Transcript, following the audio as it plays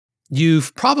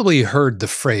You've probably heard the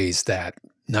phrase that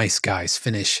nice guys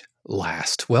finish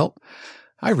last. Well,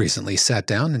 I recently sat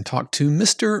down and talked to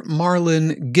Mr.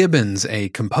 Marlon Gibbons, a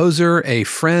composer, a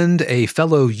friend, a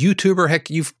fellow YouTuber. Heck,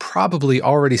 you've probably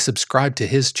already subscribed to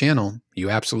his channel. You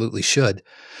absolutely should.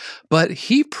 But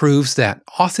he proves that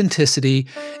authenticity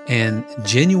and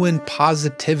genuine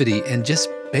positivity and just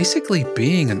basically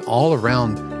being an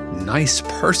all-around nice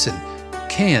person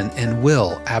can and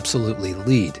will absolutely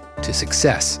lead to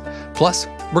success. Plus,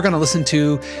 we're going to listen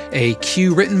to a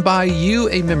cue written by you,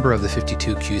 a member of the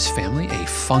 52 Cues family, a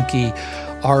funky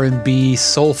R&B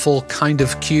soulful kind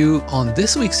of cue on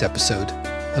this week's episode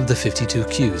of the 52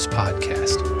 Cues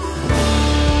podcast.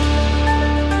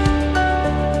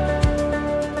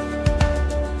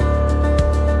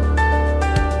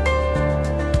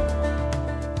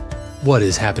 What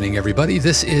is happening, everybody?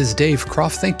 This is Dave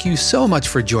Croft. Thank you so much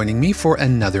for joining me for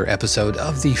another episode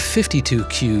of the 52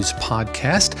 Cues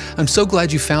podcast. I'm so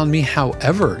glad you found me,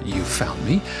 however you found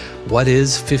me. What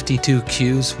is 52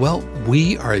 Cues? Well,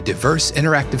 we are a diverse,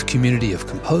 interactive community of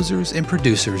composers and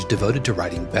producers devoted to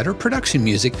writing better production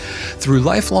music through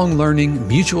lifelong learning,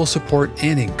 mutual support,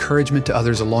 and encouragement to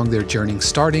others along their journey,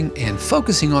 starting and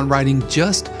focusing on writing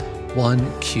just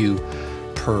one cue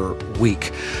per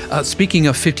week. Speaking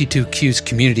of 52 Cues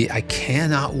community, I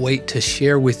cannot wait to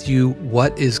share with you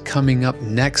what is coming up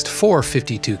next for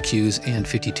 52 Cues and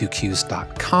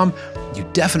 52cues.com. You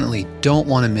definitely don't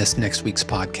want to miss next week's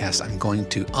podcast. I'm going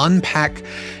to unpack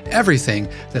everything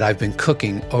that I've been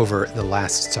cooking over the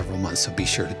last several months, so be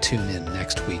sure to tune in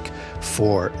next week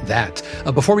for that.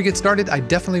 Before we get started, I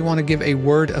definitely want to give a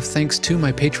word of thanks to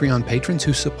my Patreon patrons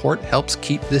whose support helps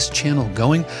keep this channel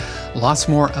going. Lots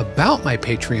more about my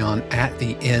Patreon at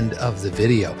the end of the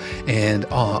video. And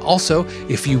also,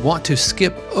 if you want to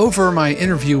skip over my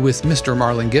interview with Mr.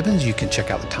 Marlon Gibbons, you can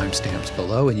check out the timestamps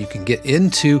below and you can get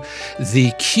into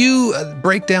the cue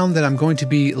breakdown that I'm going to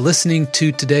be listening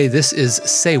to today. This is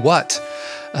Say What?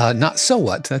 Not So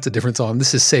What. That's a different song.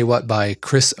 This is Say What by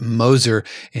Chris Moser,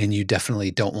 and you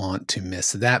definitely don't want to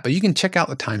miss that. But you can check out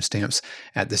the timestamps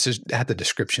at the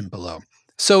description below.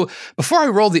 So before I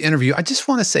roll the interview, I just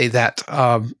want to say that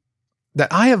that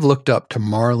I have looked up to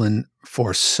Marlon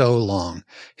for so long.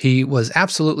 He was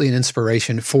absolutely an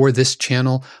inspiration for this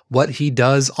channel. What he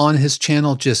does on his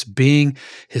channel, just being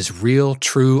his real,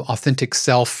 true, authentic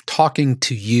self, talking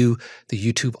to you, the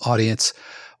YouTube audience,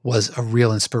 was a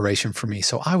real inspiration for me.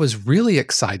 So I was really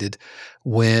excited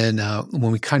when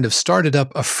we kind of started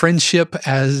up a friendship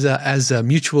as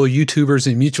mutual YouTubers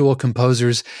and mutual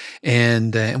composers,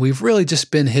 and we've really just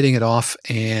been hitting it off.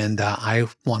 And I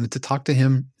wanted to talk to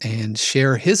him and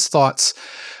share his thoughts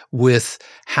with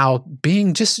how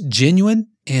being just genuine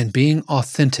and being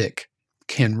authentic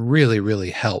can really,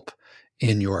 really help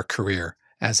in your career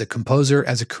as a composer,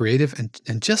 as a creative,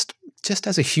 and just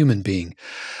as a human being.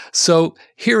 So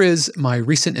here is my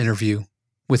recent interview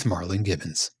with Marlon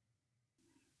Gibbons.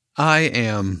 I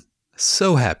am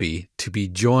so happy to be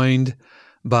joined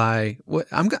by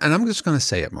I'm just going to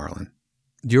say it, Marlon.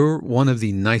 You're one of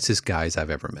the nicest guys I've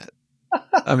ever met.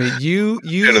 I mean, you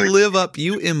live up,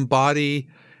 you embody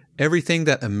everything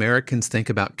that Americans think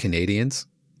about Canadians.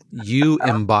 You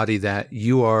embody that.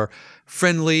 You are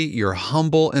friendly, you're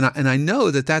humble, and I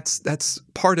know that that's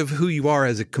part of who you are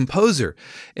as a composer,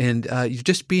 and you're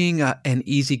just being an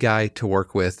easy guy to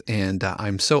work with, and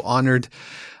I'm so honored.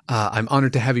 I'm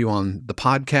honored to have you on the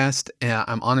podcast, and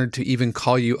I'm honored to even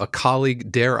call you a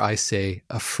colleague, dare I say,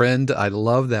 a friend. I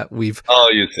love that we've... Oh,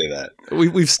 you say that.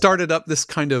 We've started up this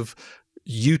kind of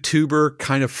YouTuber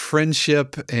kind of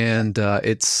friendship, and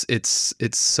it's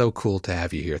so cool to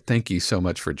have you here. Thank you so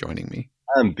much for joining me.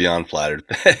 I'm beyond flattered.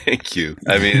 Thank you.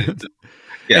 I mean,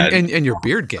 yeah. and your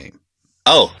beard game.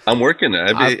 Oh, I'm working.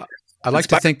 I like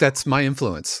to think that's my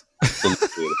influence.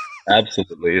 Absolutely.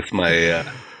 Absolutely. It's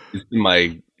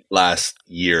my last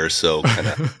year or so kind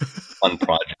of fun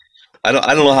project. I don't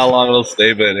know how long it'll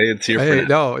stay, but hey, it's here for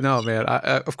now. No, man.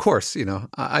 Of course,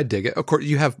 I dig it. Of course,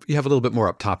 you have a little bit more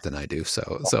up top than I do,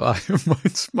 so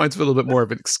mine's a little bit more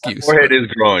of an excuse. My forehead is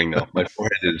growing though. My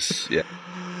forehead is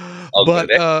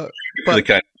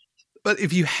But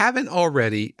if you haven't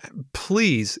already,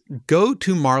 please go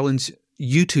to Marlon's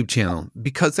YouTube channel,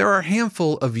 because there are a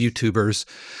handful of YouTubers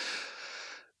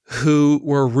who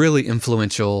were really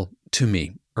influential to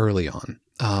me early on.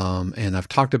 And I've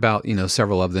talked about,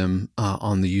 several of them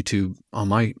on the YouTube, on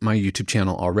my YouTube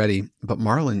channel already. But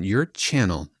Marlon, your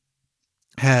channel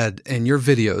and your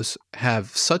videos have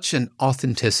such an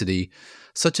authenticity,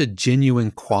 such a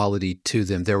genuine quality to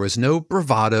them. There was no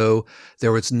bravado.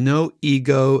 There was no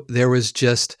ego. There was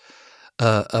just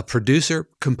a producer,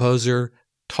 composer,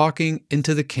 talking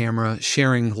into the camera,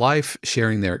 sharing life,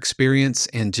 sharing their experience,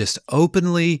 and just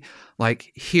openly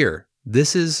like, here,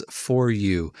 this is for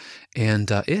you.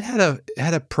 And it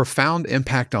had a profound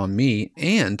impact on me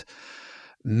and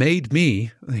made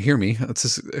me hear me. It's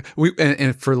just,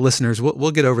 and for listeners,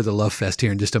 we'll get over the love fest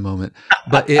here in just a moment.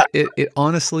 But it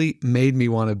honestly made me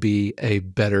want to be a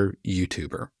better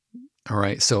YouTuber. All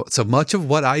right, so much of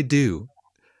what I do,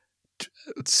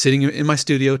 sitting in my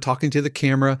studio talking to the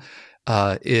camera,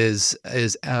 is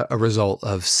a result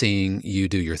of seeing you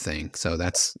do your thing. So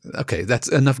that's okay. That's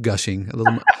enough gushing. A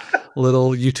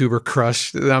little YouTuber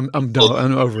crush. I'm done.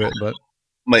 I'm over it. But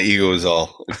My ego is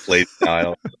all inflated now. I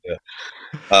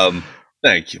don't.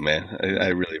 Thank you, man. I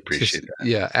really appreciate that.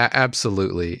 Yeah,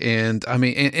 absolutely. And I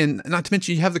mean, and not to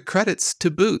mention, you have the credits to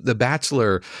boot: The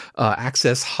Bachelor,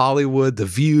 Access Hollywood, The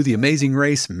View, The Amazing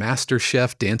Race, Master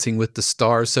Chef, Dancing with the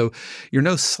Stars. So you're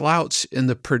no slouch in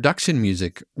the production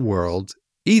music world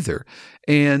either.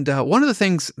 And one of the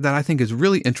things that I think is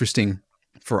really interesting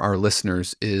for our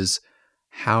listeners is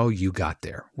how you got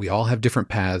there. We all have different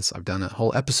paths. I've done a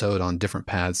whole episode on different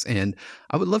paths, and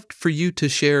I would love for you to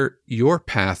share your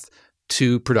path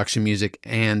to production music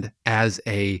and as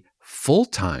a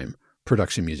full-time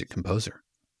production music composer.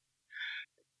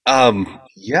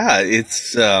 Yeah,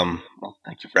 it's well,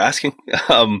 thank you for asking.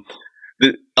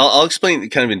 I'll explain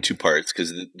kind of in two parts,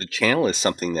 because the channel is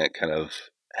something that kind of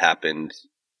happened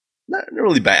not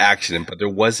really by accident, but there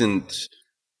wasn't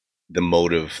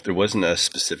a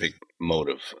specific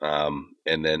motive.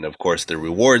 And then of course the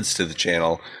rewards to the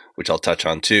channel, which I'll touch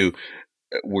on too,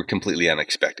 were completely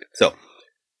unexpected. So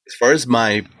as far as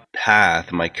my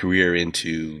path, my career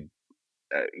into,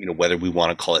 whether we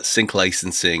want to call it sync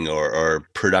licensing or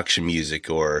production music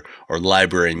or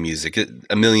library music,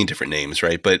 a million different names,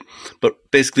 right? But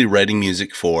basically writing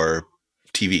music for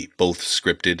TV, both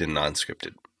scripted and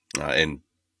non-scripted, and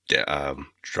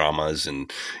dramas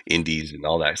and indies and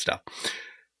all that stuff.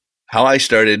 How I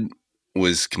started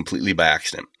was completely by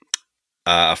accident.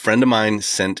 A friend of mine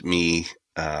sent me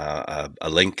a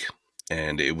link,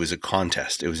 and it was a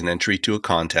contest. It was an entry to a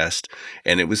contest,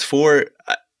 and it was for.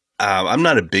 I'm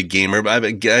not a big gamer, but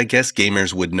I guess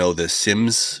gamers would know the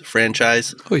Sims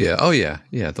franchise. Oh yeah.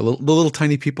 The little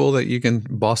tiny people that you can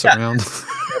boss around.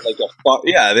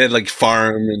 They had like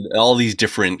farm and all these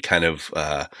different kind of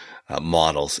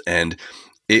models, and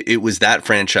it was that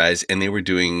franchise, and they were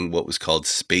doing what was called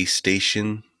Space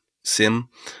Station Sim,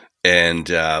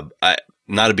 and I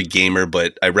not a big gamer,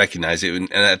 but I recognized it,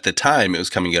 and at the time it was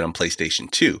coming out on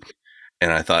PlayStation 2,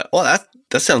 and I thought, well,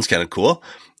 that sounds kind of cool,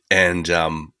 and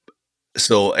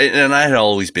so, and I had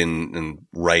always been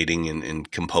writing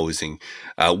and composing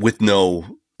with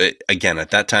no, again,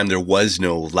 at that time, there was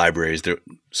no libraries.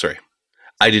 Sorry,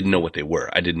 I didn't know what they were.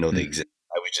 I didn't know they existed.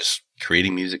 I was just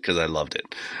creating music because I loved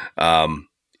it.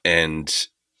 And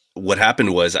what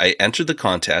happened was I entered the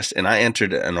contest, and I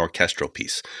entered an orchestral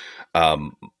piece.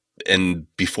 And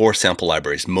before sample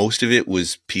libraries, most of it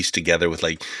was pieced together with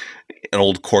like an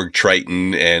old Korg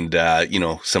Triton and,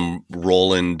 some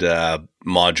Roland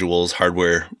modules,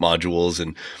 hardware modules,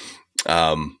 and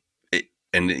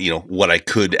what I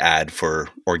could add for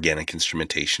organic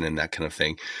instrumentation and that kind of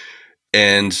thing.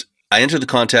 And I entered the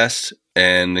contest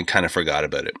and then kind of forgot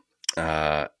about it.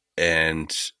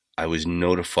 And I was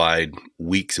notified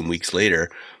weeks and weeks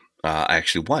later, I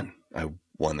actually won. I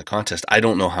won the contest. I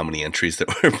don't know how many entries there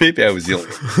were. Maybe I was the only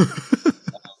one.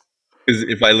 Because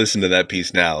if I listen to that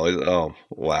piece now, oh,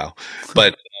 wow.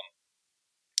 But,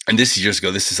 and this is years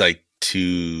ago, this is like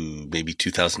maybe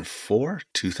 2004,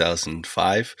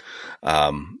 2005.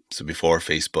 So before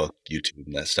Facebook, YouTube,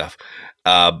 and that stuff.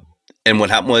 And what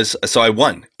happened was, so I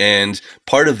won. And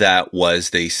part of that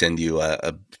was they send you,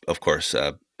 of course,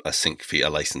 a sync fee, a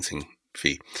licensing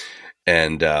fee.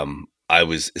 And I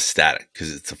was ecstatic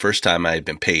because it's the first time I had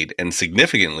been paid, and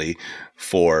significantly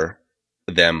for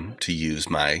them to use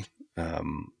my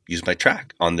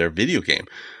track on their video game.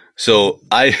 So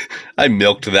I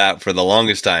milked that for the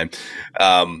longest time,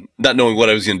 not knowing what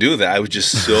I was going to do with it. I was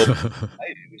just so excited.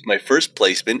 It was my first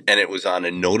placement, and it was on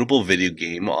a notable video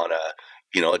game on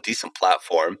a decent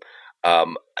platform.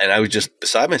 And I was just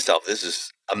beside myself. This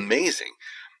is amazing.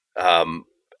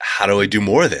 How do I do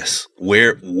more of this?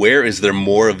 Where is there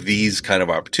more of these kind of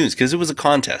opportunities? Because it was a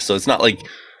contest, so it's not like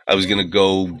I was going to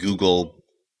go Google,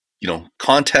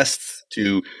 contests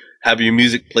to have your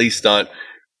music placed on.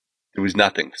 There was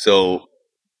nothing. So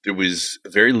there was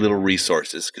very little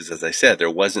resources because, as I said,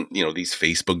 there wasn't, these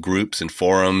Facebook groups and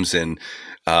forums, and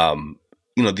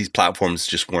these platforms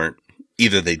just weren't,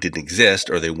 either they didn't exist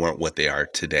or they weren't what they are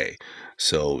today.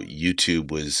 So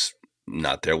YouTube was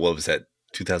not there. What was that?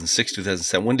 2006,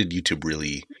 2007. When did YouTube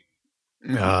really?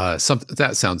 That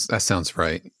sounds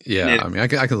right. Yeah, Yeah, I mean, I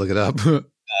can look it up. that's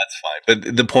fine.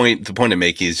 But the point I'm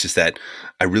making is just that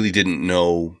I really didn't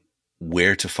know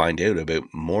where to find out about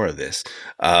more of this.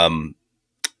 Um,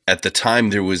 at the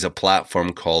time, there was a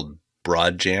platform called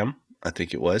Broadjam, I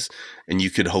think it was, and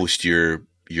you could host your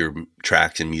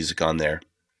tracks and music on there.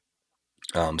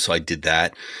 So I did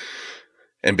that,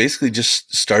 and basically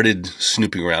just started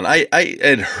snooping around. I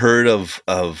had heard of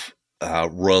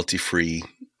royalty free,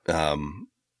 um,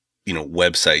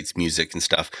 websites, music and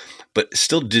stuff, but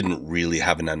still didn't really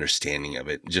have an understanding of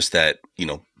it. Just that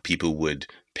people would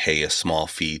pay a small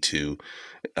fee to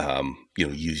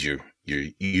use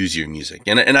your music,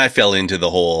 and I fell into the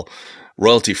whole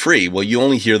royalty free. Well, you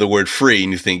only hear the word free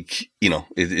and you think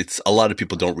it's a lot of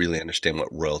people don't really understand what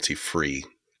royalty free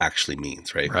actually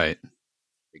means, right? Right.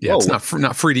 Like, Yeah, oh, it's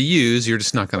not free to use. You're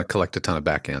just not going to collect a ton of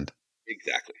back end.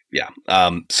 exactly. Yeah.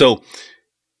 So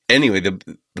anyway, the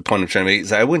point I'm trying to make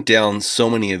is I went down so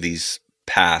many of these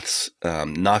paths,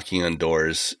 knocking on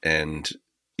doors and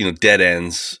dead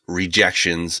ends,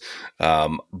 rejections.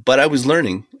 But I was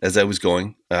learning as I was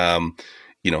going. I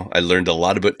learned a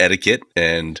lot about etiquette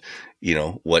and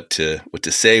what to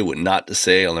say, what not to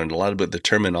say. I learned a lot about the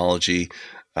terminology.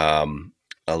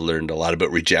 I learned a lot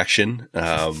about rejection.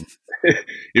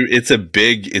 It's a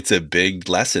big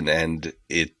lesson, and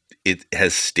it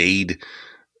has stayed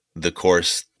the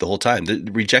course the whole time. The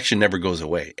rejection never goes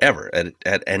away ever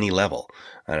at any level,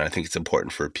 and I think it's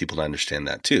important for people to understand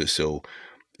that too. So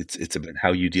it's about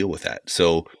how you deal with that.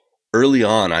 So early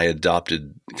on, I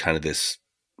adopted kind of this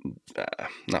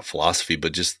not philosophy,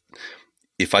 but just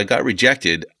if I got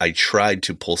rejected, I tried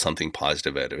to pull something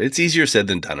positive out of it. It's easier said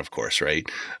than done, of course, right?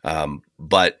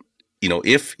 But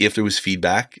if there was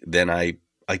feedback, then I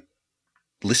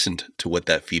listened to what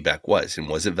that feedback was and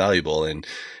was it valuable, and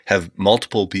have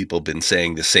multiple people been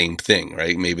saying the same thing,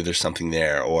 right? Maybe there's something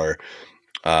there, or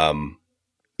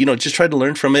just try to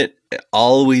learn from it.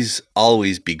 Always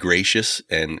be gracious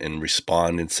and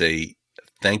respond and say,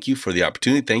 thank you for the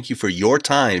opportunity. Thank you for your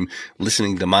time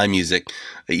listening to my music.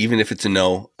 Even if it's a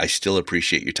no, I still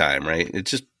appreciate your time, right? It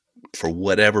just, for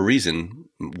whatever reason,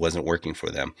 wasn't working for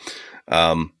them.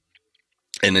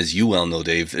 And as you well know,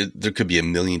 Dave, there could be a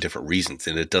million different reasons,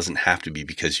 and it doesn't have to be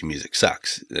because your music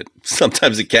sucks.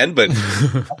 Sometimes it can, but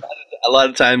a lot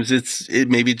of times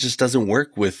maybe it just doesn't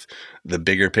work with the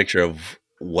bigger picture of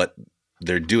what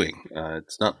they're doing.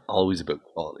 It's not always about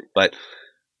quality, but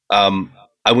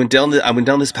I went down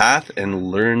this path and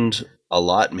learned a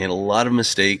lot, made a lot of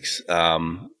mistakes.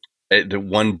 The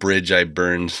one bridge I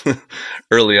burned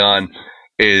early on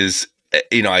is,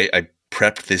 I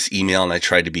prepped this email and I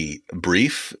tried to be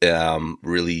brief,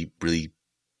 really, really,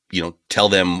 tell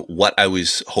them what I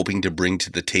was hoping to bring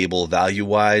to the table value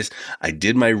wise. I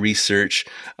did my research.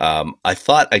 I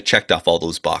thought I checked off all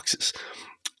those boxes,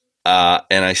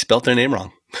 and I spelt their name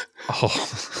wrong.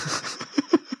 Oh.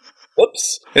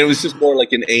 Whoops. And it was just more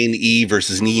like an A and E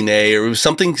versus an E and A, or it was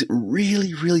something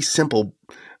really, really simple,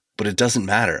 but it doesn't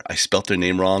matter. I spelt their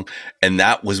name wrong, and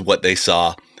that was what they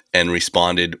saw and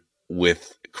responded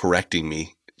with correcting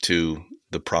me to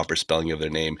the proper spelling of their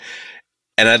name.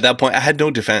 And at that point, I had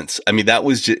no defense. I mean, it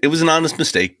was an honest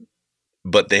mistake,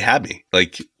 but they had me.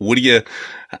 Like,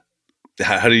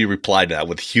 how do you reply to that?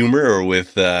 With humor or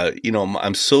with,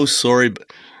 I'm so sorry,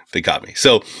 but they got me.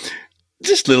 So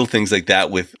just little things like that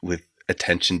with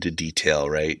attention to detail,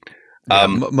 right? Yeah,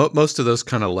 most of those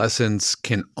kind of lessons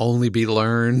can only be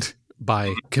learned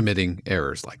by committing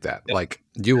errors like that. Yep. Like,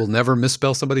 you will never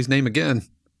misspell somebody's name again.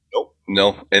 Nope.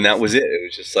 No. And that was it. It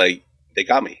was just like, they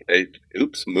got me.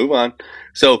 Oops, move on.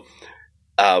 So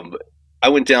I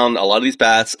went down a lot of these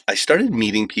paths. I started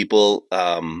meeting people,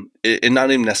 and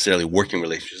not even necessarily working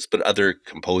relationships, but other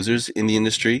composers in the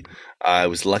industry. I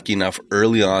was lucky enough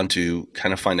early on to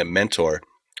kind of find a mentor,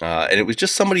 and it was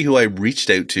just somebody who I reached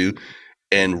out to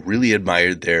and really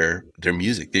admired their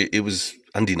music. It was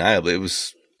undeniable. It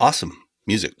was awesome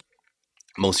music,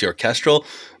 mostly orchestral,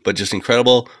 but just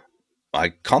incredible. I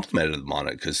complimented them on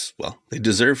it because, well, they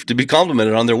deserve to be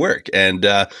complimented on their work. And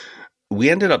we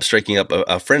ended up striking up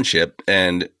a friendship,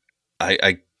 and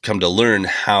I come to learn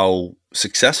how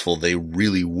successful they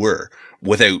really were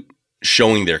without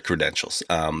showing their credentials.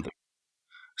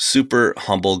 Super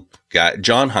humble guy.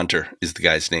 John Hunter is the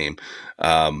guy's name,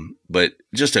 but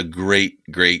just a great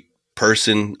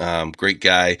person, great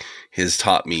guy. Has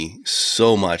taught me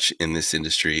so much in this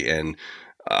industry, and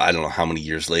I don't know how many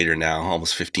years later now,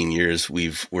 almost 15 years,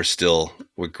 we're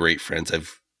great friends.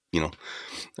 I've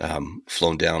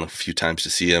flown down a few times to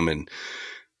see him,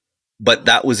 but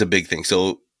that was a big thing.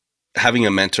 So having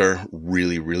a mentor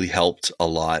really, really helped a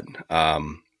lot.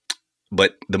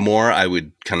 But the more I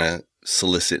would kind of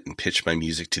solicit and pitch my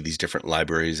music to these different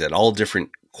libraries at all different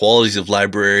qualities of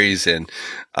libraries and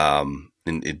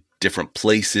in different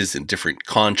places and different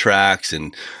contracts,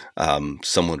 and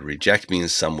some would reject me and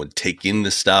some would take in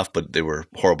the stuff, but they were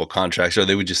horrible contracts, or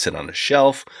they would just sit on a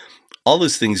shelf. All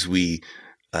those things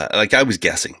like I was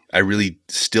guessing. I really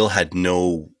still had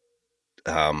no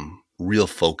real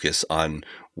focus on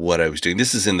what I was doing.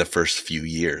 This is in the first few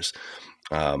years.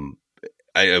 Um,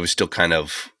 I was still kind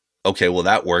of, okay, well,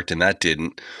 that worked and that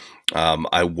didn't.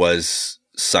 I was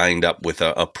signed up with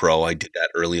a pro. I did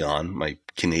that early on, my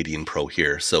Canadian pro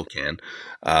here, SoCan.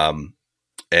 Um,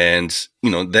 and,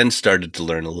 then started to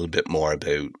learn a little bit more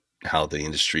about how the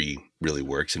industry really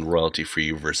works and royalty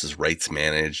free versus rights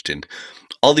managed and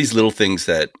all these little things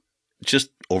that just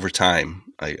over time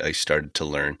I started to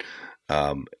learn.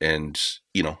 And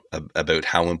about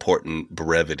how important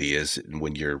brevity is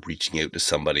when you're reaching out to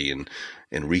somebody and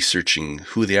researching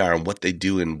who they are and what they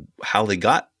do and how they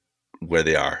got where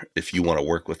they are, if you want to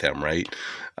work with them, right?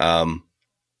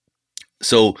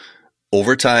 So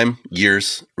over time,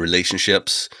 years,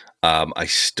 relationships, I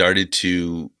started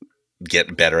to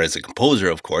get better as a composer,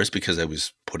 of course, because I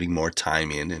was putting more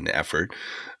time in and effort.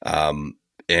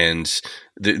 And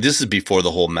this is before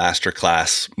the whole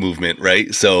masterclass movement,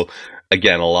 right? So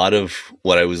again, a lot of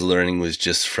what I was learning was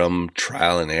just from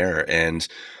trial and error. And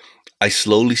I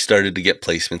slowly started to get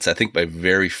placements. I think my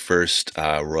very first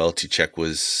royalty check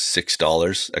was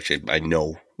 $6. Actually, I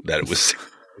know that it was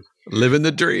Living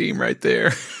the dream right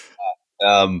there.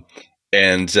 um,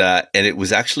 and it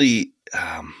was actually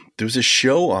there was a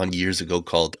show on years ago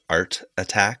called Art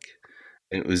Attack.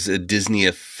 It was a Disney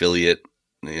affiliate,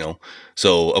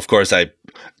 So of course I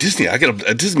got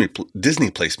a Disney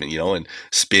placement, and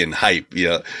spin hype,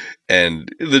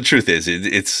 And the truth is,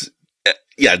 it's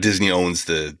yeah, Disney owns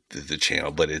the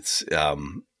channel, but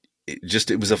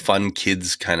it was a fun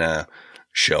kids kind of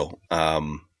show.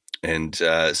 And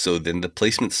so then the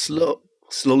placement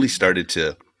slowly started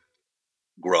to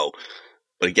grow.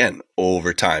 But again,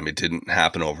 over time, it didn't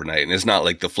happen overnight. And it's not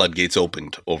like the floodgates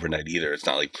opened overnight either. It's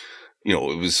not like, it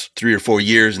was 3 or 4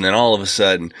 years and then all of a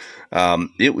sudden,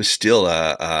 it was still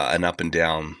an up and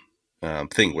down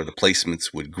thing where the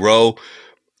placements would grow.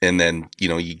 And then,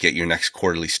 you get your next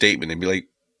quarterly statement and be like,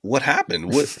 what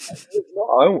happened? What?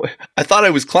 I thought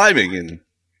I was climbing. And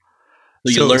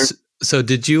so you learn. So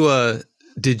did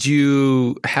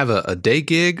you have a day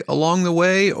gig along the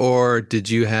way, or did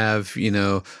you have,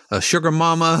 a sugar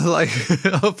mama like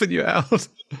helping you out?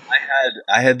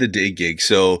 I had the day gig.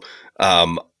 So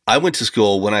I went to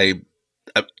school when I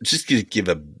just to give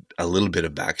a little bit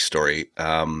of backstory.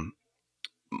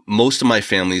 Most of my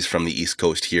family's from the East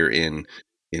Coast here in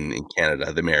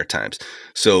Canada, the Maritimes.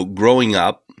 So growing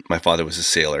up, my father was a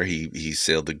sailor. He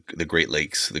sailed the Great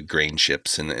Lakes, the grain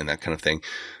ships, and that kind of thing.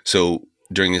 So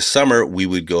during the summer, we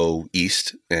would go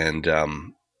east and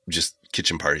just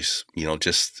kitchen parties.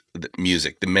 Just the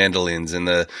music, the mandolins and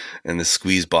the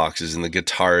squeeze boxes and the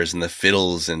guitars and the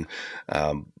fiddles and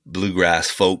bluegrass,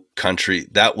 folk, country.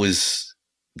 That was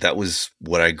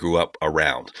what I grew up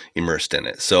around, immersed in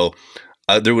it. So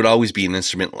there would always be an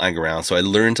instrument lying around. So I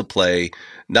learned to play,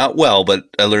 not well, but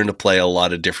I learned to play a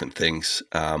lot of different things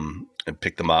and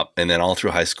picked them up. And then all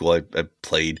through high school, I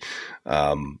played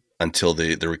until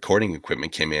the recording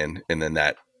equipment came in. And then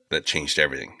that changed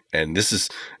everything. And this is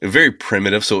very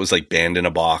primitive. So it was like band in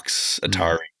a box,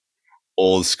 Atari,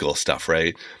 old school stuff,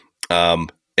 right? And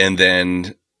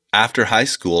then after high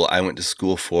school, I went to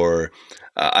school for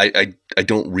I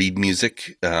don't read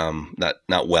music,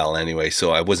 not well anyway.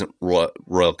 So I wasn't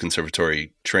Royal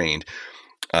Conservatory trained.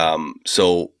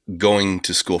 So going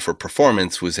to school for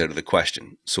performance was out of the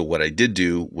question. So what I did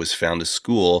do was found a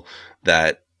school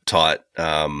that taught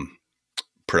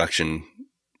production,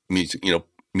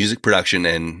 music production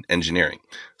and engineering.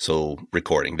 So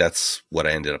recording. That's what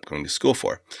I ended up going to school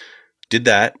for. Did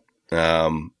that,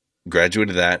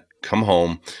 graduated that, come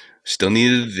home. Still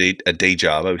needed a day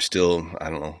job. I was still,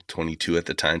 22 at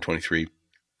the time, 23.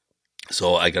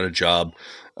 So I got a job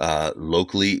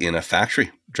locally in a factory,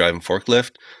 driving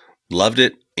forklift. Loved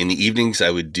it. In the evenings,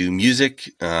 I would do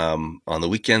music. On the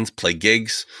weekends, play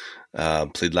gigs,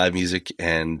 played live music,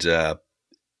 and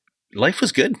life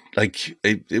was good. Like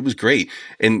it was great.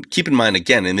 And keep in mind,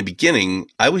 again, in the beginning,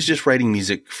 I was just writing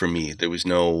music for me. There was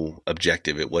no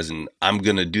objective. It wasn't, I'm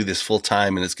going to do this full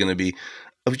time and it's going to be,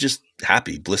 I was just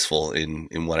happy, blissful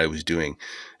in what I was doing.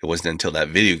 It wasn't until that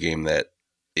video game that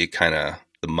it kind of,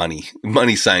 the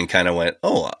money sign kind of went,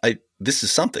 oh, this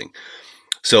is something.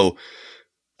 So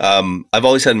I've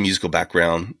always had a musical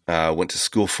background. Went to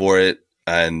school for it.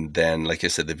 And then, like I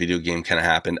said, the video game kind of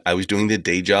happened. I was doing the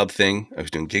day job thing. I was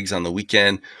doing gigs on the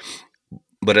weekend.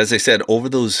 But as I said, over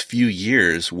those few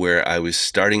years where I was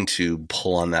starting to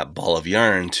pull on that ball of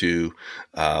yarn to,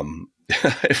 I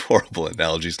have horrible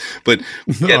analogies, but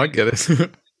No, I get it.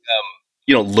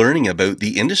 learning about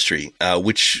the industry,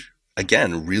 which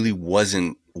again really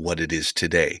wasn't what it is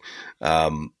today.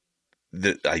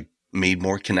 That I made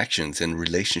more connections and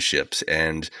relationships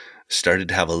and started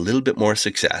to have a little bit more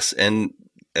success. And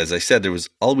as I said, there was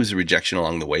always a rejection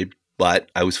along the way, but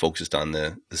I was focused on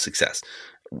the success,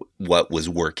 what was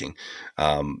working.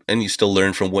 And you still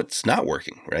learn from what's not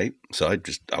working, right? So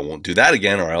I won't do that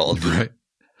again, or I'll do Right.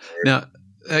 Now,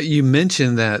 you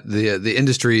mentioned that the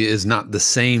industry is not the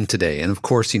same today, and of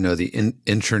course, the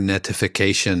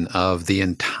internetification of the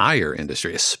entire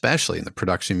industry, especially in the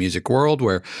production music world,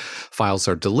 where files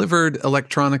are delivered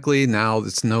electronically. Now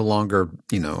it's no longer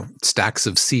stacks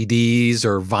of CDs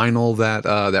or vinyl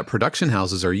that production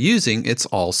houses are using. It's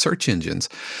all search engines.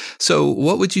 So,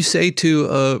 what would you say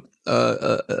to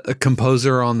a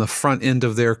composer on the front end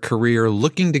of their career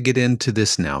looking to get into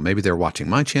this now? Maybe they're watching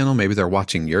my channel, maybe they're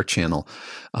watching your channel.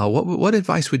 What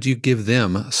advice would you give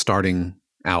them starting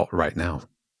out right now?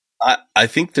 I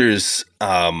think there's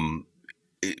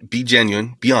be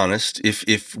genuine, be honest.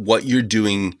 If what you're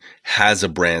doing has a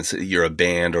brand, so you're a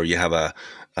band or you have a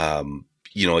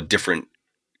different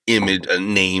image, a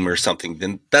name or something,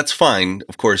 then that's fine.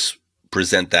 Of course,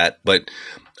 present that, but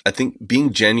I think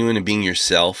being genuine and being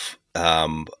yourself.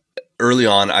 Early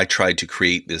on, I tried to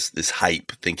create this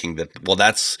hype, thinking that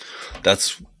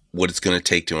that's what it's going to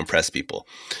take to impress people.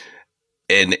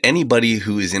 And anybody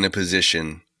who is in a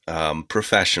position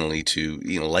professionally to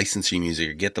license your music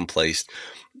or get them placed,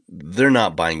 they're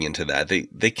not buying into that.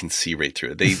 They can see right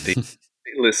through it. They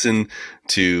listen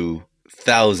to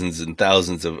thousands and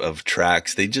thousands of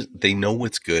tracks. They know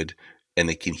what's good and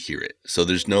they can hear it. So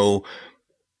there's no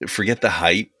forget the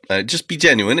hype. Just be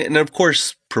genuine, and of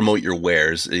course, promote your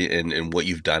wares and what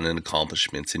you've done and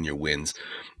accomplishments and your wins.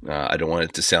 I don't want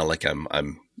it to sound like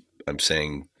I'm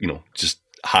saying just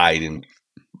hide and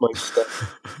my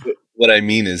stuff. What I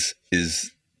mean is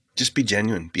just be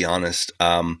genuine, be honest.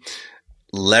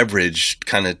 Leverage,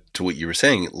 kind of to what you were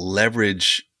saying.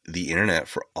 Leverage the internet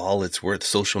for all it's worth.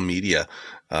 Social media.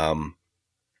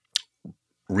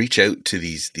 Reach out to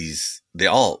these.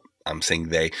 I'm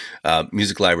saying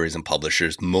music libraries and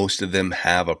publishers, most of them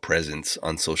have a presence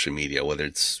on social media, whether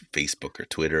it's Facebook or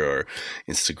Twitter or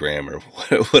Instagram or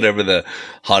whatever the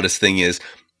hottest thing is.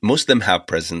 Most of them have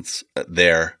presence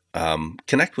there.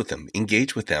 Connect with them,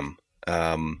 engage with them,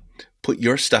 put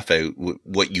your stuff out,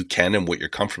 what you can and what you're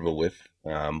comfortable with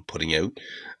putting out.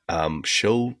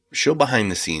 Show behind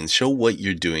the scenes, show what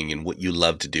you're doing and what you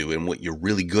love to do and what you're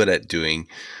really good at doing.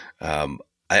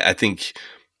 I think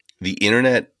the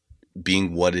internet,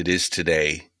 being what it is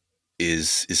today,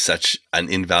 is such an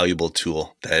invaluable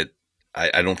tool that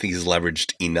I don't think is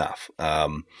leveraged enough.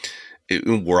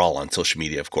 We're all on social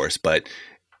media, of course, but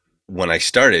when I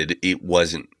started, it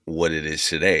wasn't what it is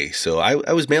today. So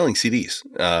I was mailing CDs,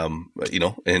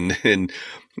 and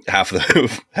half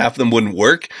of them wouldn't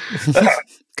work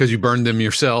because you burned them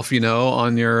yourself,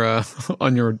 on your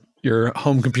your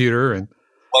home computer, and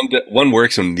one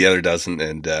works and the other doesn't.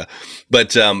 And I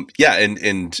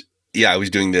was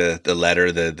doing the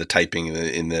letter, the typing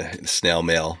in the snail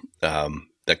mail,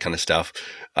 that kind of stuff.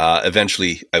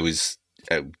 Eventually, I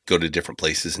go to different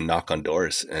places and knock on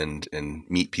doors and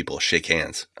meet people, shake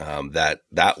hands.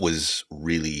 That was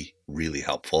really, really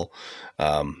helpful.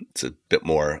 It's a bit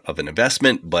more of an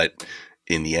investment, but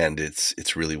in the end,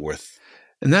 it's really worth.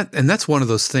 And that's one of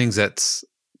those things that's,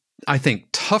 I think,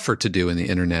 tougher to do in the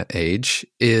internet age,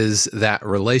 is that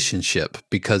relationship,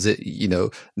 because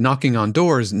knocking on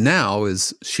doors now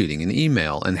is shooting an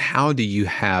email. And how do you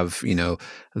have,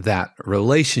 that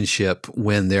relationship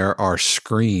when there are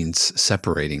screens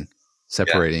separating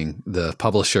the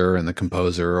publisher and the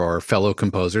composer or fellow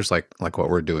composers, like what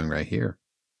we're doing right here?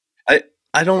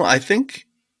 I think,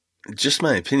 just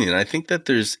my opinion, I think that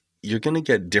you're going to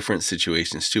get different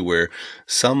situations too, where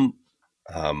some,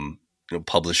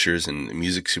 publishers and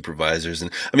music supervisors,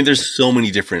 and I mean, there's so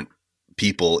many different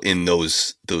people in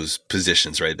those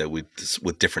positions, right? That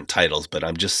with different titles, but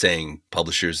I'm just saying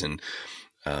publishers and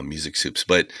music soups.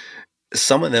 But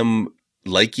some of them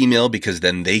like email because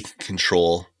then they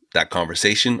control that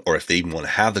conversation, or if they even want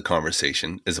to have the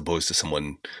conversation, as opposed to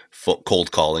someone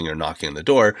cold calling or knocking on the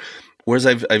door. Whereas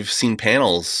I've seen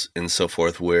panels and so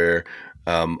forth where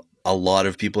a lot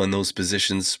of people in those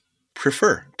positions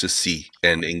prefer to see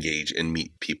and engage and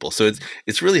meet people. So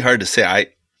it's really hard to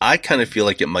say. I kind of feel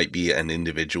like it might be an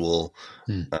individual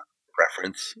Hmm. uh,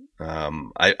 preference.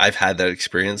 I've had that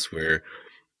experience where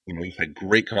you've had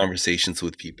great conversations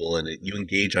with people, and you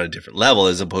engage on a different level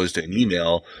as opposed to an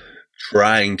email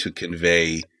trying to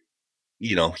convey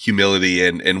humility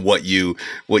and what you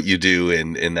do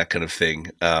and that kind of thing.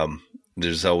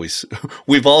 There's always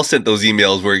we've all sent those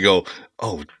emails where you go,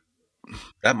 oh,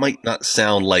 that might not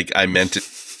sound like I meant it.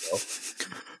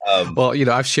 Um, Well,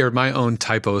 I've shared my own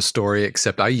typo story,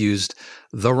 except I used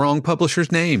the wrong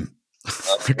publisher's name.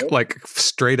 Like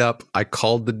straight up, I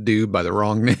called the dude by the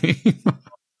wrong name.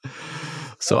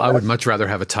 So I would much rather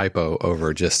have a typo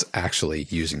over just actually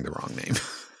using the wrong name.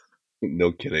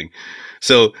 no kidding.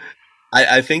 So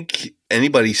I think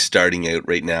anybody starting out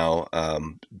right now,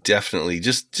 definitely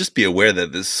just be aware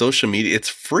that this social media, it's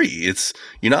free.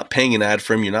 You're not paying an ad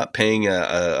firm, you're not paying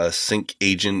a sync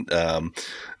agent,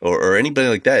 or anybody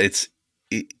like that.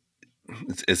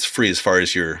 It's free as far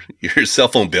as your cell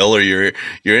phone bill or your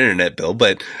internet bill.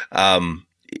 But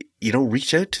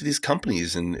reach out to these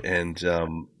companies and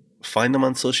find them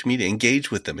on social media, engage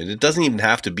with them, and it doesn't even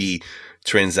have to be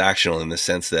transactional in the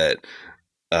sense that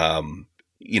I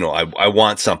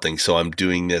want something, so I'm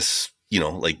doing this.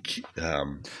 I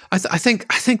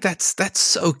think that's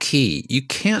so key. You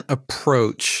can't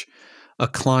approach a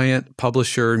client,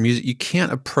 publisher, music. You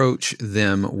can't approach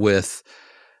them with,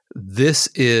 "This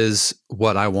is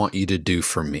what I want you to do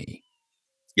for me."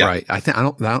 Yeah, Right?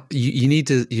 You need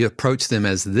to approach them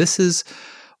as, "This is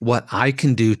what I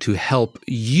can do to help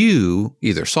you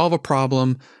either solve a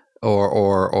problem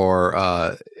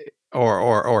or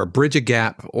bridge a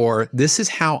gap, or this is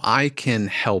how I can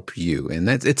help you." And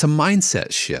it's a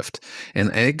mindset shift,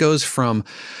 and it goes from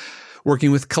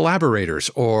working with collaborators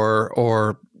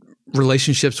or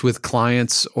relationships with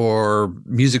clients or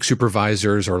music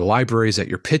supervisors or libraries that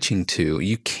you're pitching to.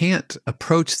 You can't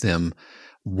approach them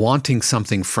wanting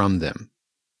something from them.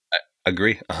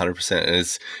 agree 100%.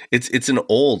 And it's an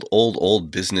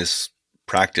old business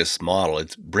practice model.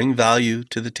 It's bring value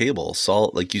to the table,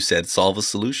 solve, like you said, solve a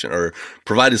solution or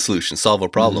provide a solution, solve a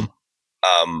problem.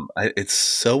 Mhm. It's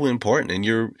so important, and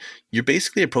you're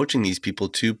basically approaching these people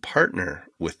to partner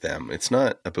with them. It's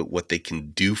not about what they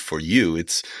can do for you.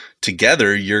 It's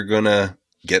together you're gonna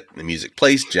get the music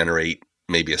placed, generate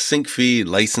maybe a sync fee,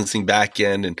 licensing back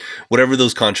end, and whatever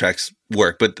those contracts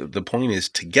work. But the point is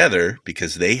together,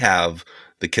 because they have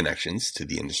the connections to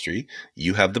the industry,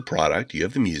 you have the product, you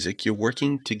have the music, you're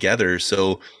working together,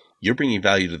 so you're bringing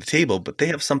value to the table, but they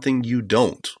have something you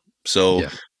don't. So Yeah.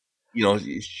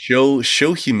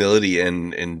 show humility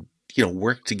and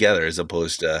work together as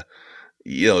opposed to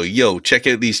check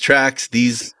out these tracks,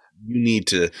 these you need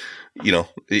to you're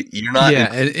not in.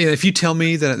 Yeah, and if you tell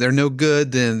me that they're no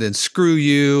good, then screw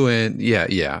you. And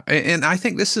yeah. And I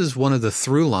think this is one of the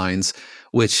through lines,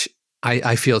 which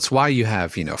I feel it's why you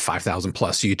have 5,000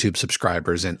 plus YouTube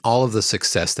subscribers and all of the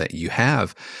success that you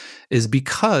have, is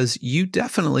because you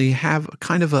definitely have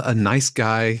kind of a nice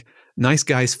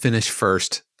guys finish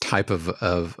first type of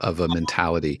a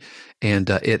mentality, and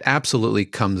it absolutely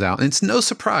comes out. And it's no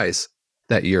surprise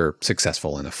that you're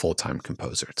successful and a full-time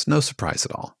composer. It's no surprise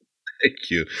at all.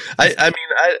 Thank you. I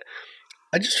mean,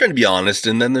 I just try to be honest,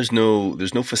 and then there's no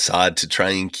facade to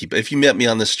try and keep. If you met me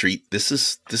on the street, this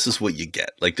is what you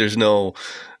get. Like there's no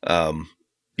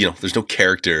there's no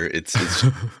character. It's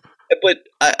but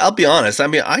I'll be honest. I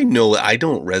mean, I know I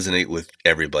don't resonate with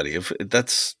everybody. If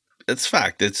that's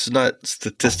fact. It's not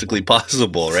statistically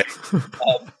possible, right?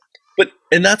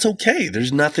 And that's okay.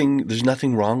 There's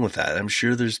nothing wrong with that. I'm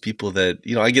sure there's people that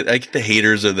I get the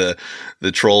haters or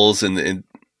the trolls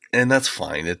and that's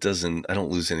fine. I don't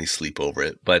lose any sleep over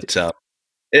it. But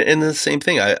and the same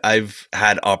thing. I've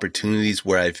had opportunities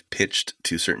where I've pitched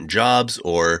to certain jobs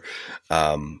or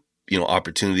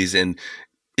opportunities, and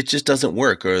it just doesn't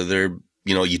work, or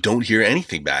you don't hear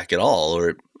anything back at all,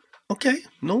 or okay,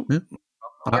 no. Yeah.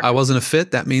 I wasn't a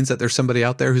fit. That means that there's somebody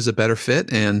out there who's a better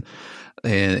fit, and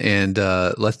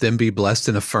let them be blessed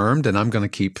and affirmed. And I'm going to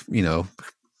keep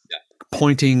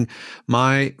pointing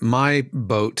my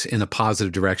boat in a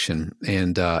positive direction.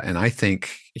 And I think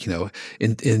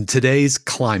in today's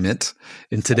climate,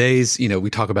 in today's we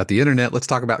talk about the internet. Let's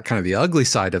talk about kind of the ugly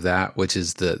side of that, which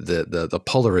is the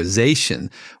polarization,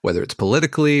 whether it's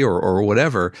politically or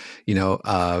whatever.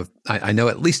 I know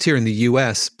at least here in the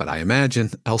U.S., but I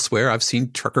imagine elsewhere, I've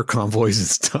seen trucker convoys and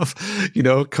stuff,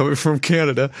 coming from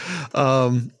Canada.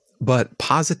 But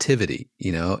positivity,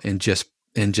 and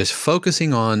just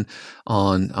focusing on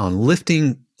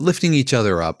lifting each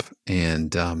other up,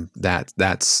 and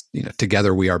that's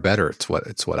together we are better. It's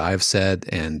what I've said,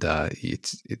 and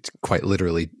it's quite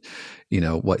literally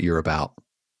what you're about.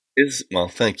 Well,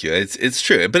 thank you. It's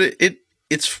true, but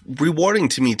it's rewarding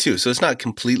to me too. So it's not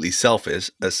completely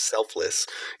selfless.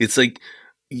 It's like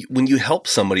when you help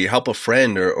somebody, or help a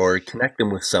friend, or connect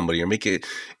them with somebody, or make it,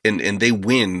 and they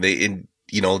win.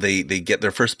 They get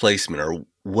their first placement, or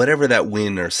whatever that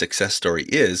win or success story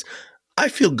is. I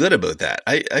feel good about that.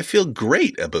 I feel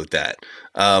great about that.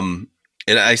 And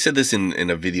I said this in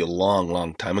a video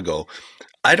long time ago.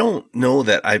 I don't know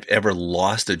that I've ever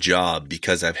lost a job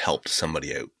because I've helped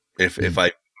somebody out. If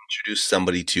I introduce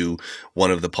somebody to one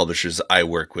of the publishers I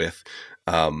work with,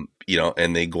 and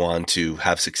they go on to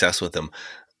have success with them,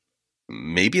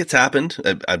 maybe it's happened.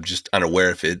 I'm just unaware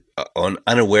of it.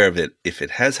 Unaware of it if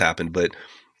it has happened, but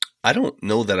I don't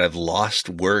know that I've lost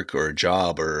work or a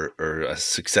job or a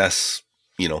success,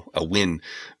 a win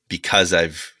because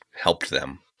I've helped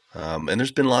them. And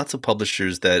there's been lots of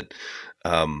publishers that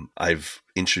I've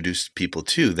introduced people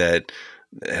to that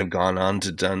have gone on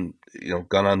to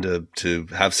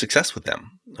have success with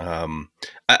them.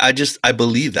 I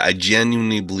believe that. I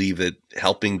genuinely believe that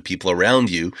helping people around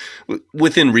you,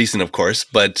 within reason, of course,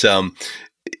 but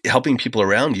helping people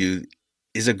around you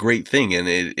is a great thing, and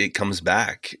it comes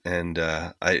back. And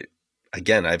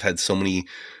I've had so many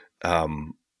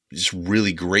just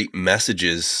really great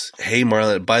messages. Hey,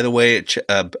 Marlon, by the way,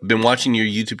 I've been watching your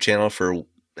YouTube channel for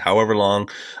however long.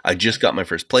 I just got my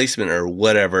first placement, or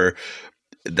whatever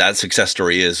that success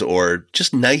story is, or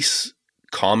just nice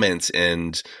comments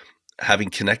and having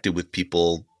connected with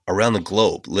people around the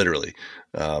globe, literally,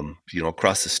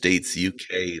 across the States, the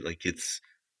UK, like it's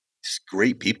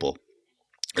great people.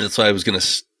 And that's why I was going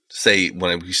to say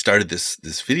when we started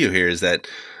this video here is that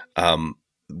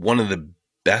one of the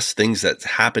best things that's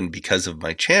happened because of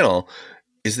my channel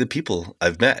is the people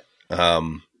I've met.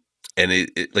 And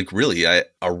it like really,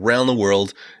 around the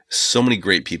world, so many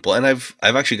great people, and I've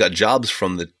actually got jobs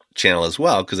from the channel as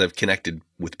well because I've connected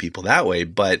with people that way.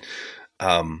 But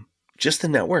just the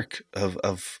network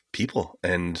of people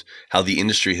and how the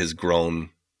industry has grown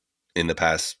in the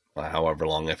past, however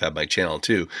long I've had my channel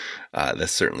too,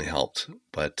 that's certainly helped.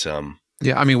 But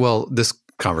yeah, I mean, well, this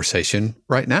conversation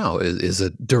right now is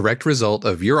a direct result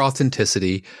of your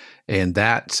authenticity, and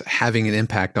that having an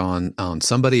impact on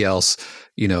somebody else,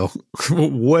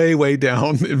 way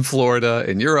down in Florida,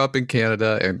 and you're up in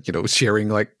Canada, and sharing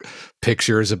like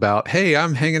pictures about, hey,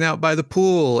 I'm hanging out by the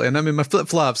pool and I'm in my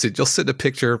flip-flops. You'll sit in a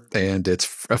picture and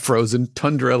it's a frozen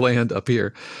tundra land up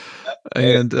here.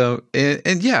 And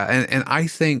yeah, and I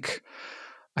think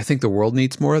the world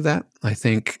needs more of that. I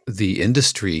think the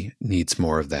industry needs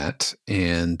more of that.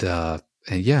 And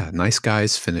yeah, nice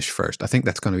guys finish first. I think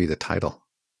that's going to be the title.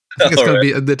 I think it's going to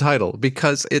be the title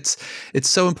because it's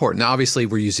so important. Now, obviously,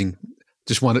 we're using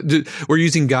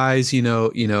guys,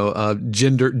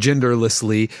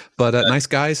 genderlessly, but nice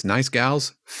guys, nice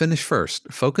gals, finish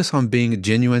first. Focus on being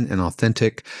genuine and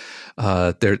authentic.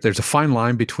 There's a fine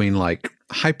line between like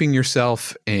hyping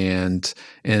yourself and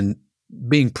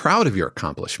being proud of your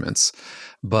accomplishments,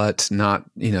 but not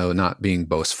being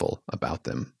boastful about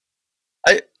them.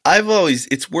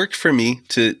 It's worked for me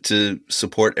to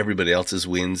support everybody else's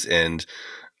wins, and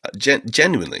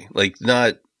genuinely, like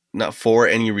not for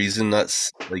any reason,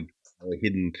 not like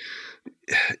hidden.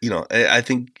 I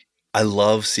think I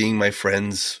love seeing my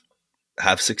friends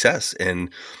have success, and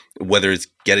whether it's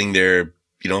getting their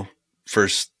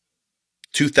first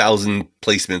 2,000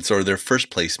 placements or their first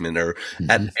placement, or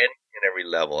at any and every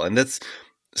level, and that's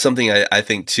something I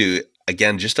think too.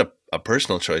 Again, just a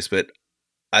personal choice, but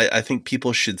I think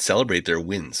people should celebrate their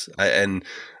wins and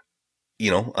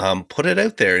put it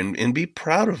out there and be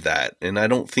proud of that. And I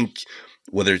don't think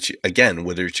whether it's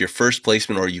your first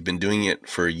placement or you've been doing it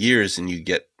for years and you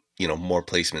get more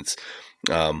placements.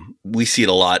 We see it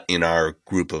a lot in our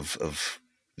group of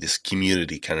this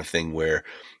community kind of thing where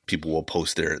people will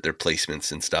post their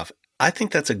placements and stuff. I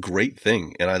think that's a great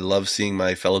thing, and I love seeing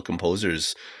my fellow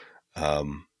composers,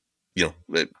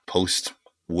 post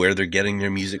where they're getting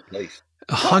their music placed.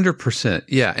 100%.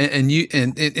 Yeah.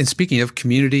 And speaking of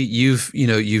community, you've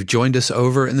joined us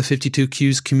over in the 52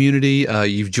 Qs community.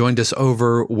 You've joined us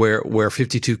over where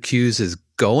 52 Qs is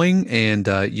going, and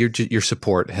your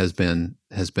support has been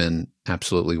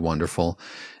absolutely wonderful.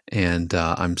 And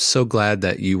I'm so glad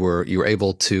that you were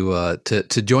able to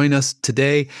join us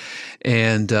today.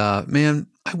 And man,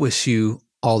 I wish you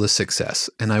all the success,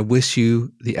 and I wish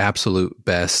you the absolute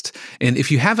best. And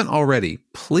if you haven't already,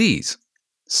 please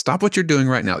stop what you're doing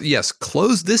right now. Yes,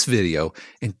 close this video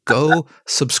and go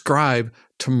subscribe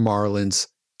to Marlon's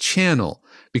channel,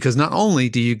 because not only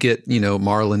do you get,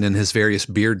 Marlon in his various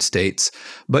beard states,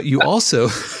 but you also,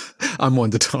 I'm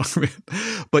one to talk, man,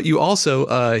 but you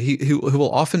also, he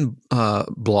will often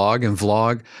blog and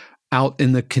vlog out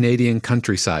in the Canadian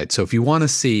countryside. So if you want to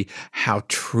see how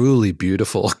truly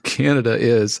beautiful Canada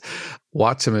is,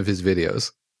 watch some of his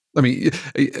videos. I mean,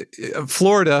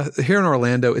 Florida, here in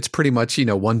Orlando, it's pretty much,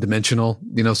 one-dimensional,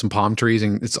 some palm trees,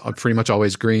 and it's pretty much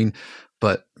always green.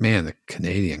 But man, the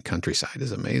Canadian countryside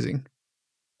is amazing.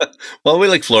 Well, we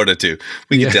like Florida too.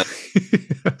 We can tell.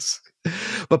 Yes.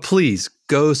 But please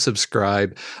go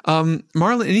subscribe.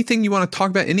 Marlon, anything you want to talk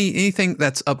about? Anything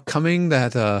that's upcoming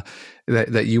that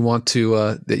you want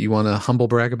to humble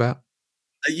brag about?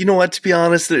 You know what? To be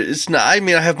honest, it's not. I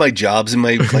mean, I have my jobs and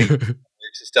my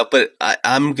stuff, but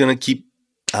I'm gonna keep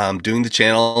doing the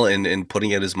channel and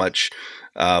putting out as much,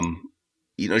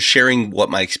 sharing what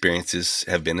my experiences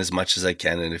have been as much as I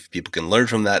can, and if people can learn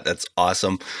from that, that's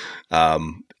awesome. I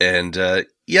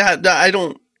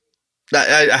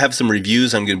have some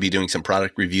reviews. I'm going to be doing some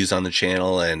product reviews on the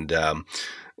channel, and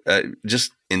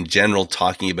just in general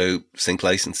talking about sync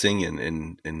licensing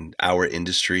and our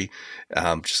industry,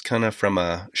 just kind of from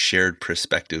a shared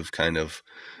perspective kind of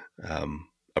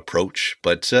approach.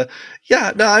 But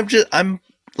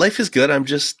life is good. I'm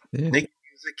just making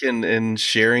music and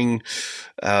sharing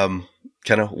kind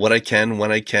of what I can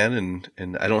when I can,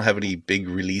 and I don't have any big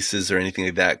releases or anything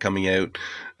like that coming out.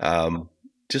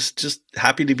 Just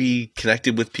happy to be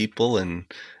connected with people, and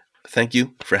thank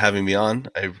you for having me on.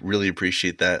 I really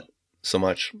appreciate that so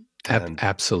much.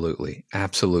 Absolutely.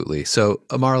 So,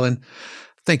 Marlon,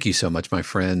 thank you so much, my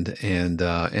friend. And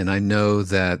I know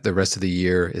that the rest of the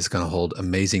year is going to hold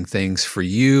amazing things for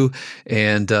you.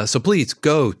 And so please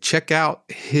go check out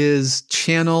his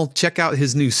channel, check out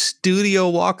his new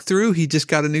studio walkthrough. He just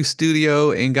got a new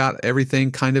studio and got everything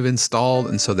kind of installed.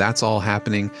 And so that's all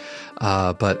happening.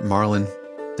 But Marlon,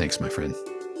 thanks, my friend.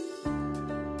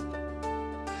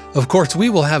 Of course, we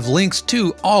will have links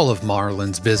to all of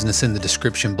Marlon's business in the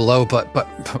description below, but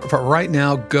right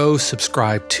now, go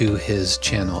subscribe to his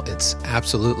channel. It's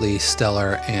absolutely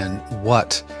stellar, and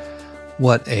what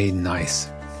a nice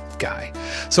guy.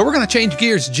 So we're going to change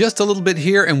gears just a little bit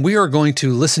here, and we are going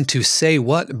to listen to Say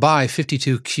What by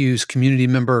 52Q's community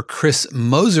member Chris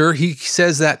Moser. He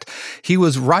says that he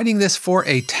was writing this for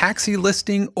a taxi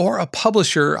listing or a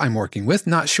publisher I'm working with,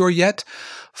 not sure yet.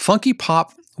 Funky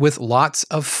pop with lots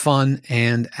of fun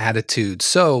and attitude.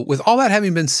 So with all that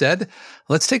having been said,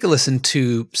 let's take a listen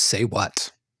to Say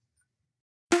What.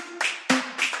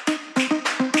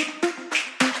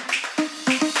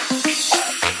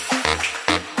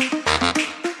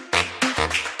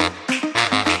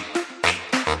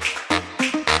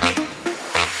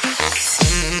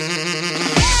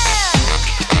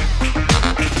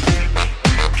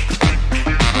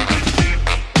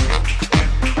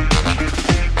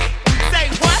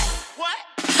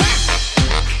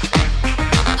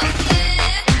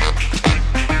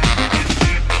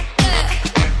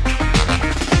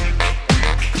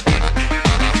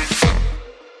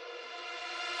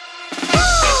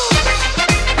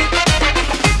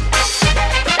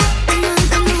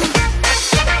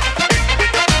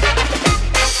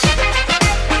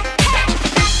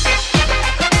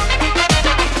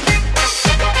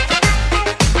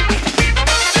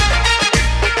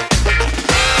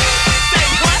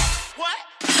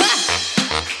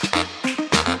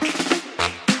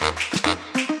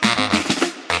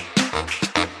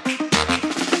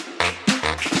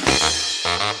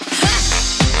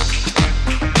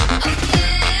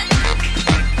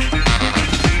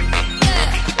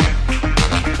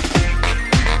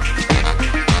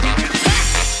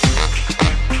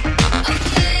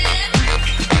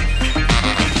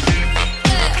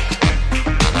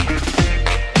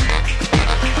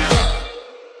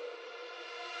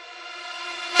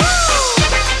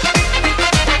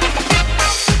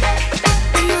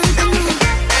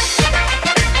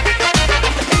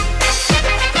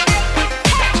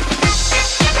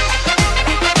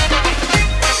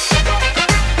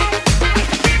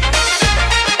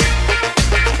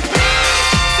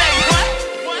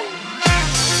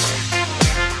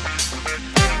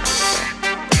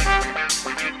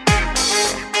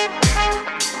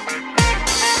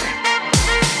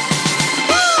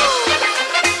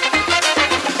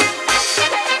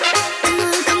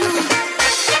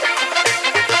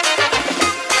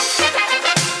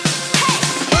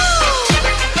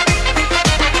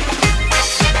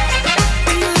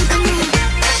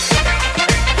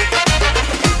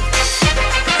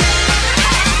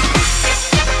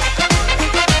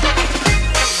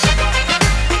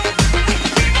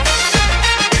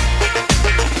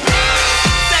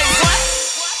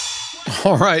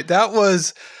 All right, that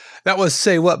was That was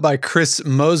Say What by Chris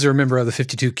Moser, member of the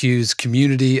 52 Qs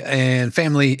community and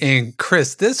family. And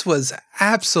Chris, this was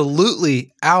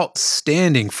absolutely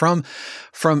outstanding from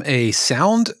a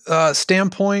sound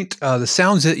standpoint. The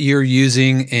sounds that you're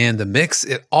using and the mix,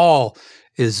 it all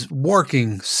is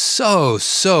working so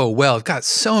well. I've got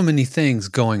so many things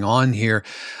going on here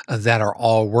that are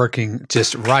all working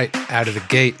just right out of the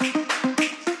gate.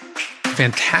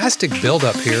 Fantastic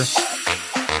build-up here.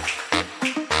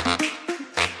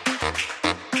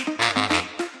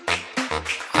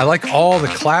 I like all the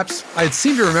claps. I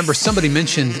seem to remember somebody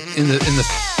mentioned in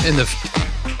the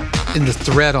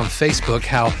thread on Facebook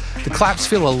how the claps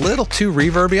feel a little too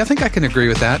reverby. I think I can agree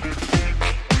with that.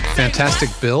 Fantastic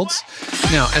builds.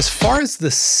 Now, as far as the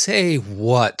Say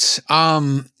What,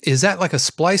 is that like a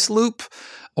splice loop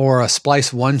or a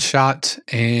splice one shot?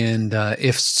 And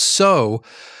if so,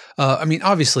 I mean,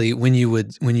 obviously, when you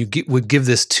would give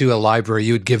this to a library,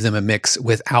 you would give them a mix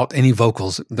without any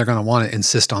vocals. They're going to want to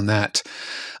insist on that.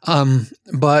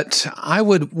 But I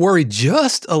would worry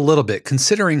just a little bit,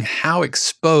 considering how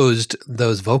exposed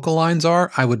those vocal lines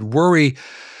are. I would worry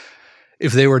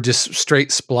if they were just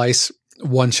straight splice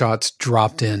one-shots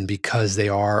dropped in because they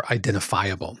are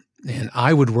identifiable. And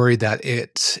I would worry that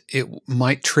it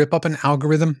might trip up an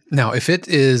algorithm. Now, if it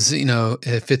is,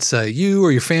 if it's you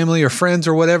or your family or friends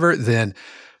or whatever, then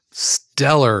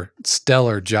stellar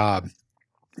job.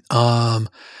 I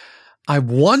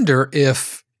wonder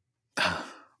if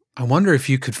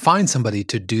you could find somebody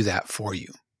to do that for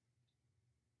you.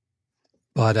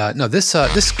 But no,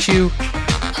 this cue,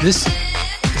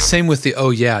 same with the oh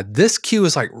yeah, this cue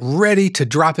is like ready to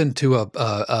drop into a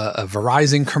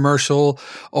Verizon commercial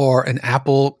or an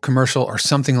Apple commercial or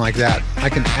something like that. I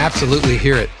can absolutely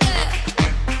hear it.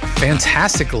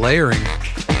 Fantastic layering.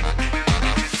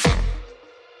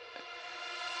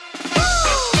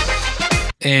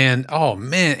 And oh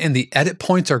man, and the edit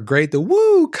points are great. The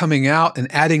woo coming out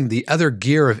and adding the other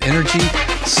gear of energy,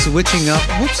 switching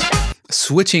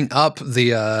up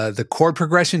the chord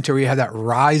progression to where you have that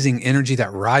rising energy,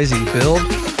 that rising build.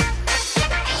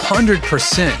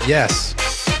 100%, yes.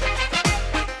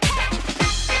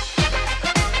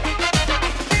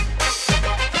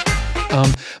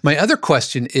 My other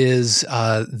question is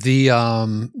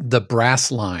the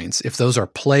brass lines, if those are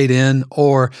played in,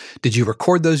 or did you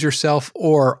record those yourself,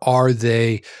 or are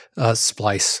they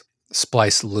splice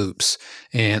loops?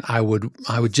 And I would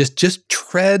just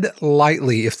tread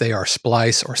lightly if they are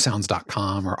splice or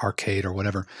sounds.com or arcade or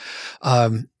whatever,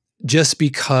 just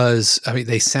because, I mean,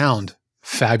 they sound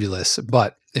fabulous,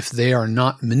 but if they are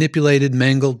not manipulated,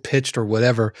 mangled, pitched, or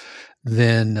whatever,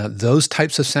 then those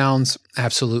types of sounds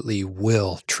absolutely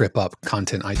will trip up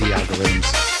Content ID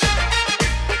algorithms.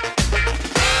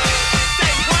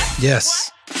 Yes.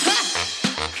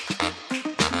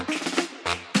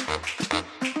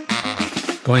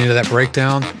 Going into that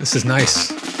breakdown, this is nice.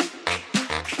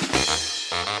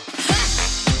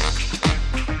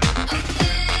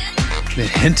 Then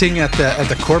hinting at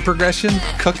the chord progression,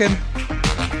 cooking.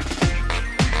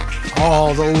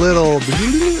 All the little...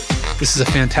 This is a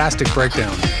fantastic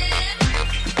breakdown.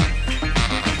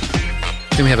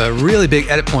 Then we have a really big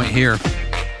edit point here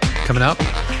coming up.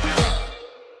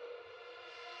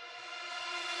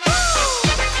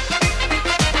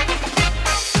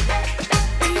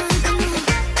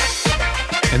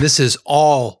 And this is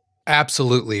all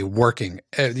absolutely working.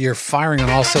 You're firing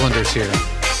on all cylinders here.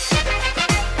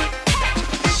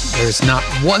 There's not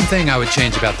one thing I would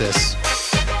change about this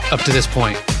up to this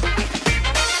point.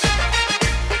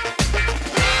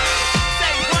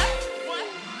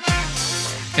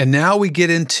 And now we get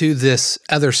into this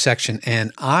other section,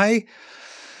 and I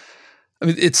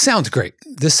mean, it sounds great.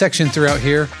 This section throughout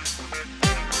here,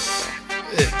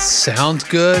 it sounds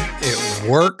good. It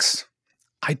works.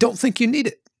 I don't think you need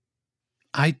it.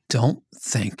 I don't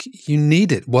think you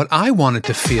need it. What I wanted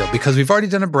to feel, because we've already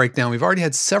done a breakdown, we've already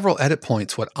had several edit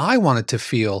points. What I wanted to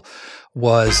feel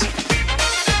was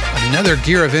another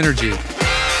gear of energy.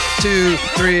 2,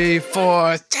 3,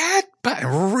 4, but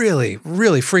really,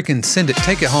 really freaking send it.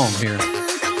 Take it home here.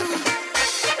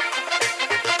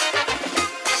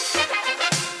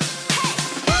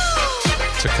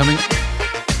 So coming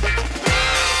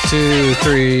 2,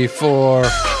 3, 4.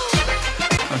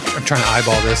 I'm trying to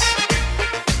eyeball this.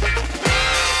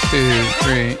 2,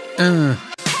 3.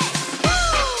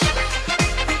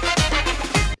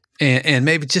 And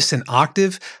maybe just an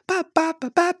octave.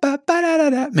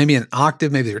 Maybe an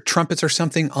octave, maybe there are trumpets or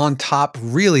something on top,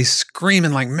 really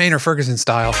screaming like Maynard Ferguson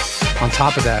style on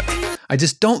top of that. I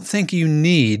just don't think you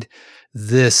need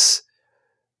this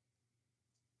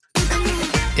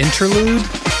interlude.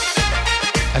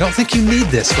 I don't think you need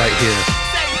this right here.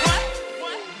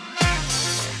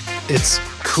 it's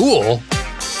cool.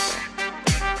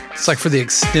 It's like for the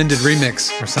extended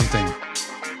remix or something.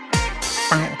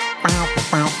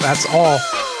 That's all.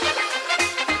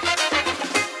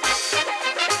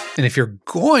 And if you're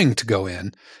going to go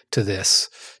in to this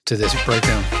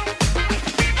breakdown,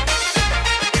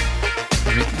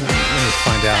 let me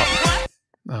find out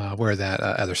where that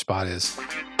other spot is.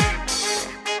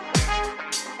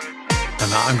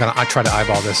 I try to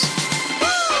eyeball this.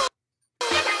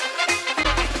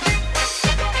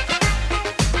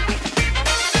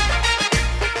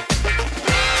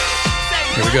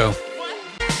 Here we go.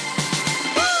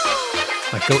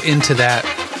 Like go into that,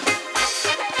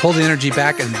 pull the energy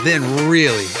back, and then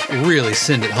really, really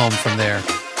send it home from there.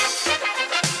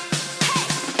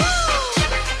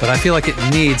 But I feel like it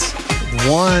needs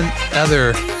one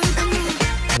other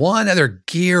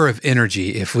gear of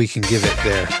energy if we can give it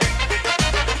there.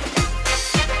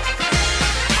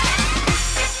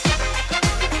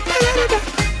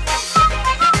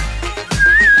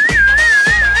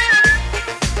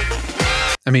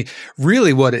 I mean,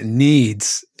 really what it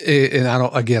needs, and I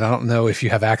don't know if you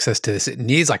have access to this, it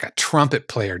needs like a trumpet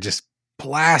player just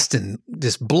blasting,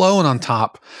 just blowing on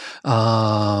top.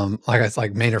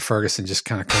 Like Maynard Ferguson just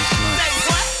kind of comes to mind.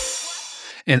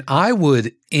 And I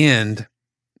would end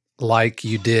like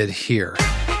you did here.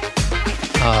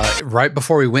 Right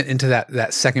before we went into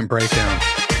that second breakdown.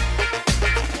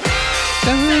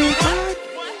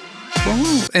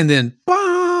 And then,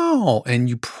 and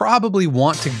you probably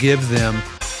want to give them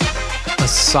a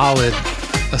solid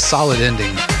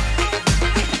ending.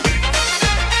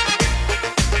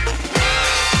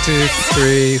 2,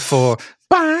 3, 4.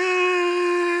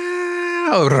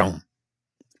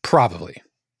 Probably.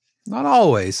 Not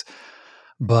always,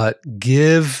 but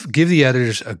give the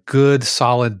editors a good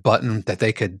solid button that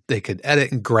they could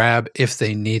edit and grab if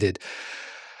they needed.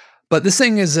 But this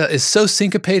thing is so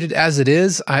syncopated as it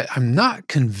is. I'm not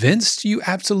convinced you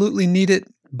absolutely need it,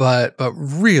 but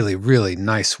really, really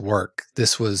nice work.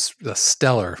 This was a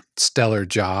stellar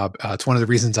job. It's one of the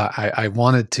reasons I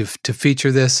wanted to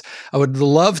feature this. I would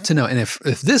love to know, and if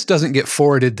this doesn't get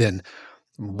forwarded, then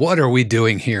what are we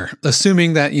doing here?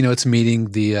 Assuming that it's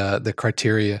meeting the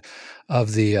criteria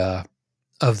of the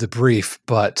brief,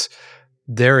 but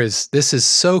this is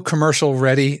so commercial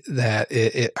ready that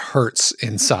it hurts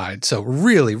inside. So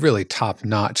really, really top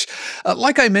notch.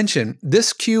 Like I mentioned,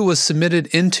 this cue was submitted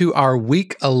into our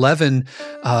week 11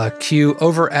 queue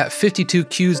over at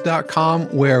 52cues.com,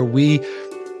 where we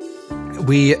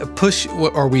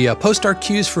post our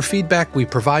cues for feedback. We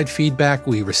provide feedback.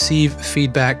 We receive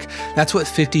feedback. That's what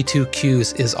 52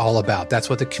 Cues is all about. That's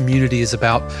what the community is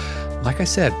about. Like I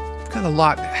said, got a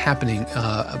lot happening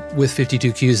with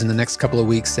 52 Cues in the next couple of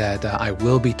weeks that I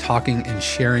will be talking and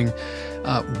sharing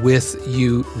with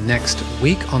you next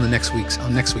week on next week's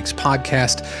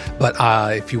podcast. But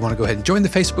if you want to go ahead and join the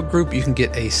Facebook group, you can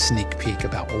get a sneak peek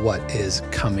about what is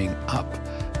coming up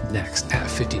next at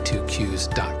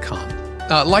 52cues.com.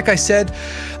 Like I said,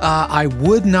 I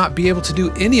would not be able to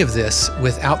do any of this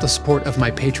without the support of my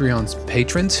Patreon's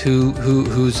patrons,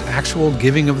 whose actual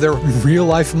giving of their real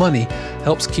life money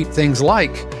helps keep things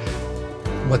like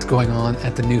what's going on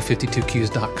at the new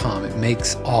 52cues.com. It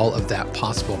makes all of that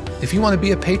possible. If you want to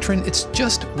be a patron, it's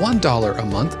just $1 a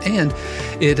month, and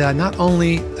it not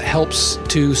only helps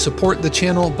to support the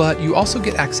channel, but you also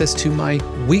get access to my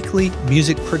weekly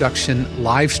music production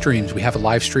live streams. We have a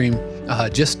live stream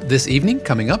just this evening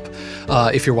coming up,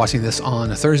 if you're watching this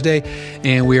on a Thursday,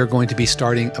 and we are going to be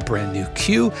starting a brand new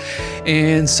queue.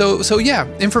 And so yeah,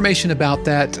 information about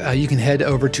that, you can head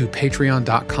over to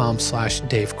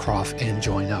patreon.com/Dave Croft and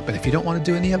join up. And if you don't want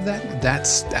to do any of that,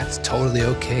 that's totally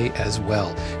okay as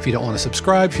well. If you don't want to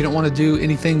subscribe, if you don't want to do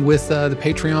anything with the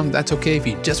Patreon, that's okay. If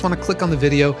you just want to click on the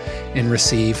video and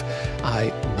receive,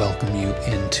 I welcome you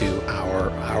into our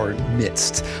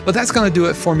midst. But that's going to do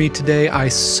it for me today. I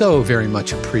so very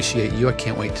much appreciate you. I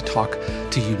can't wait to talk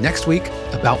to you next week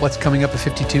about what's coming up at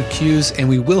 52 Cues, and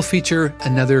we will feature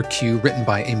another cue written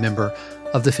by a member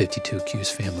of the 52 Cues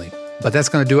family. But that's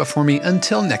going to do it for me.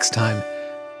 Until next time,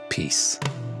 peace.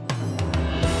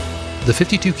 The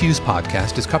 52 Cues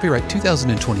podcast is copyright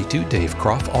 2022 Dave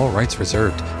Croft, all rights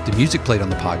reserved. The music played on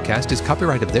the podcast is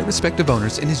copyright of their respective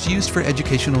owners and is used for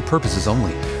educational purposes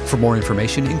only. For more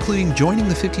information, including joining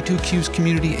the 52 Cues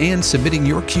community and submitting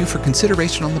your cue for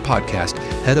consideration on the podcast,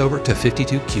 head over to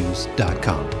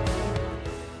 52cues.com.